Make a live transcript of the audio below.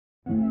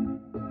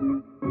Hey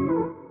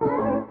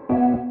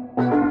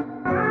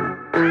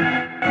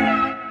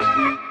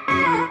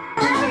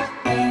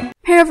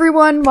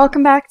everyone,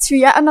 welcome back to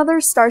yet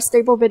another Star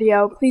Stable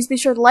video. Please be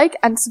sure to like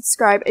and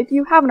subscribe if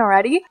you haven't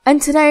already.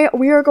 And today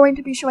we are going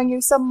to be showing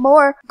you some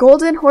more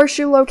golden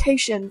horseshoe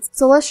locations.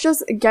 So let's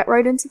just get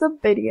right into the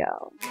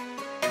video.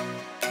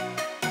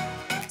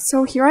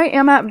 So here I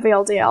am at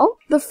VALEDALE.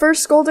 The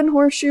first golden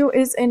horseshoe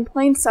is in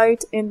plain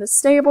sight in the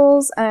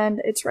stables,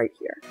 and it's right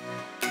here.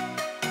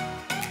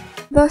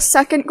 The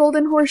second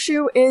golden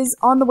horseshoe is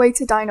on the way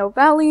to Dino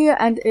Valley,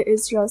 and it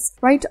is just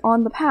right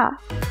on the path.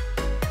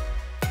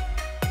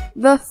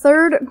 The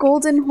third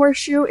golden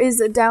horseshoe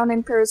is down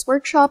in Farrah's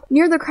workshop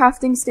near the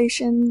crafting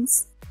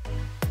stations.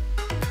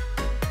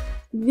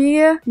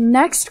 The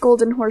next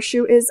golden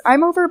horseshoe is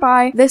I'm over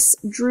by this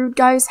druid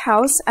guy's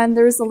house, and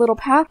there's a little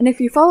path, and if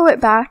you follow it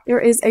back, there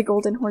is a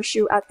golden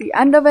horseshoe at the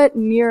end of it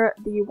near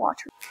the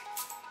water.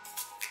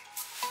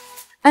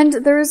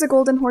 And there is a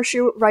golden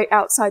horseshoe right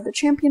outside the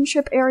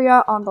championship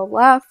area on the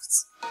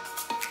left.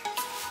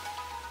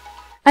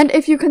 And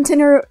if you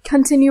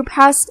continue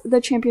past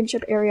the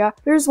championship area,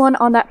 there's one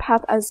on that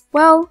path as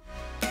well.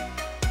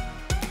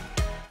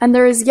 And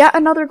there is yet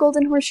another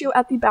golden horseshoe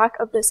at the back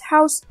of this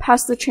house.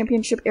 Past the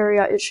championship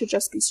area, it should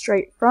just be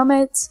straight from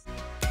it.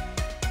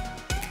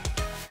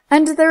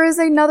 And there is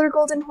another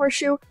golden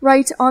horseshoe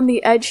right on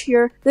the edge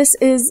here. This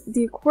is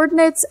the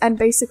coordinates, and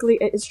basically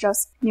it is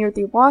just near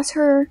the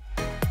water.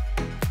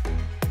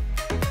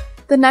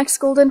 The next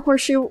golden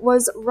horseshoe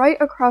was right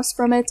across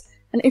from it.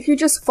 And if you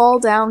just fall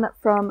down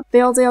from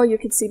VALEDALE, you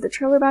can see the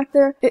trailer back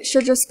there. It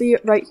should just be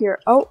right here.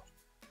 Oh,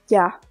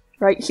 yeah,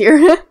 right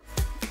here.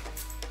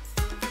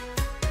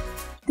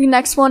 The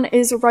next one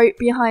is right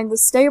behind the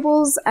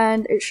stables,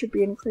 and it should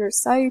be in clear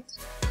sight.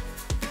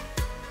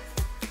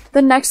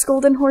 The next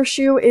golden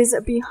horseshoe is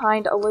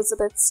behind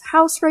Elizabeth's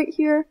house right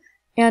here,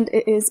 and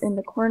it is in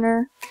the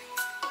corner.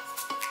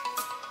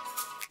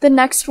 The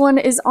next one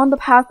is on the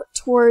path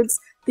towards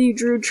the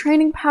druid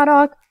training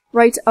paddock,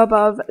 right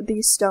above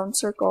the stone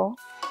circle.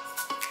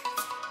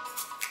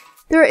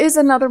 There is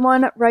another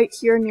one right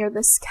here near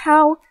this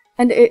cow,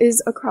 and it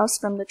is across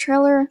from the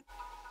trailer.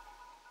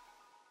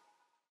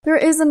 There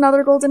is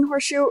another golden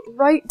horseshoe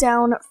right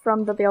down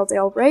from the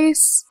VALEDALE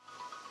race.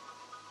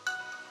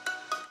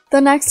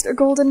 The next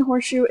golden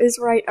horseshoe is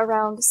right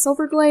around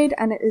SILVERGLADE,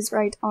 and it is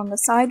right on the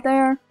side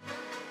there.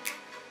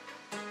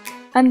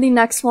 And the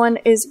next one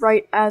is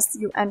right as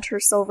you enter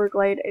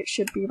SILVERGLADE. It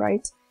should be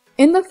right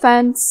in the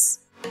fence.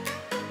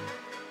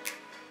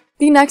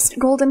 The next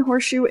golden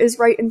horseshoe is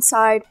right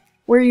inside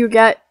where you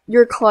get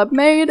your club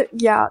made.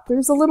 Yeah,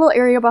 there's a little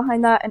area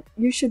behind that, and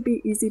you should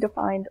be easy to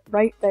find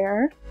right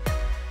there.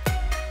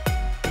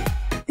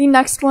 The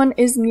next one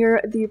is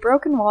near the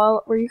broken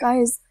wall where you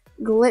guys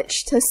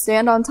glitch to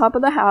stand on top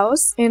of the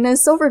house in a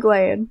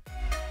SILVERGLADE.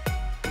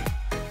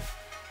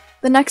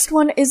 The next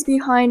one is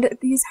behind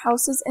these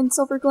houses in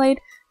SILVERGLADE,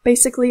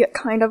 basically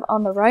kind of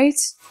on the right.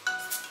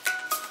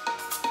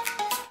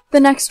 The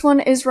next one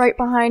is right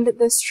behind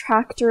this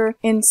tractor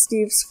in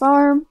Steve's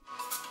farm.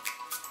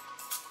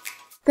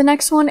 The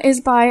next one is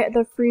by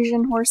the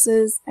Frisian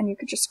horses, and you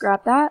could just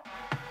grab that.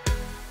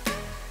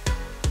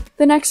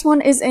 The next one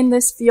is in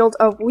this field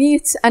of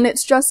wheat, and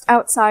it's just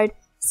outside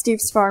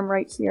Steve's farm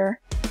right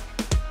here.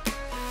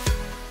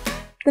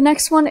 The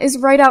next one is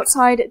right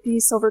outside the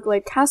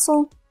SILVERGLADE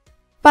castle.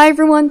 Bye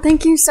everyone,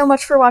 thank you so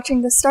much for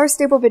watching this Star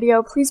Stable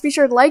video. Please be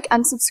sure to like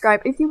and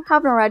subscribe if you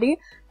haven't already.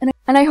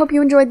 And I hope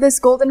you enjoyed this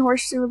golden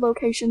horseshoe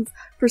locations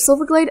for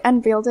SILVERGLADE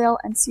and VALEDALE,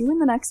 and see you in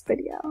the next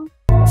video.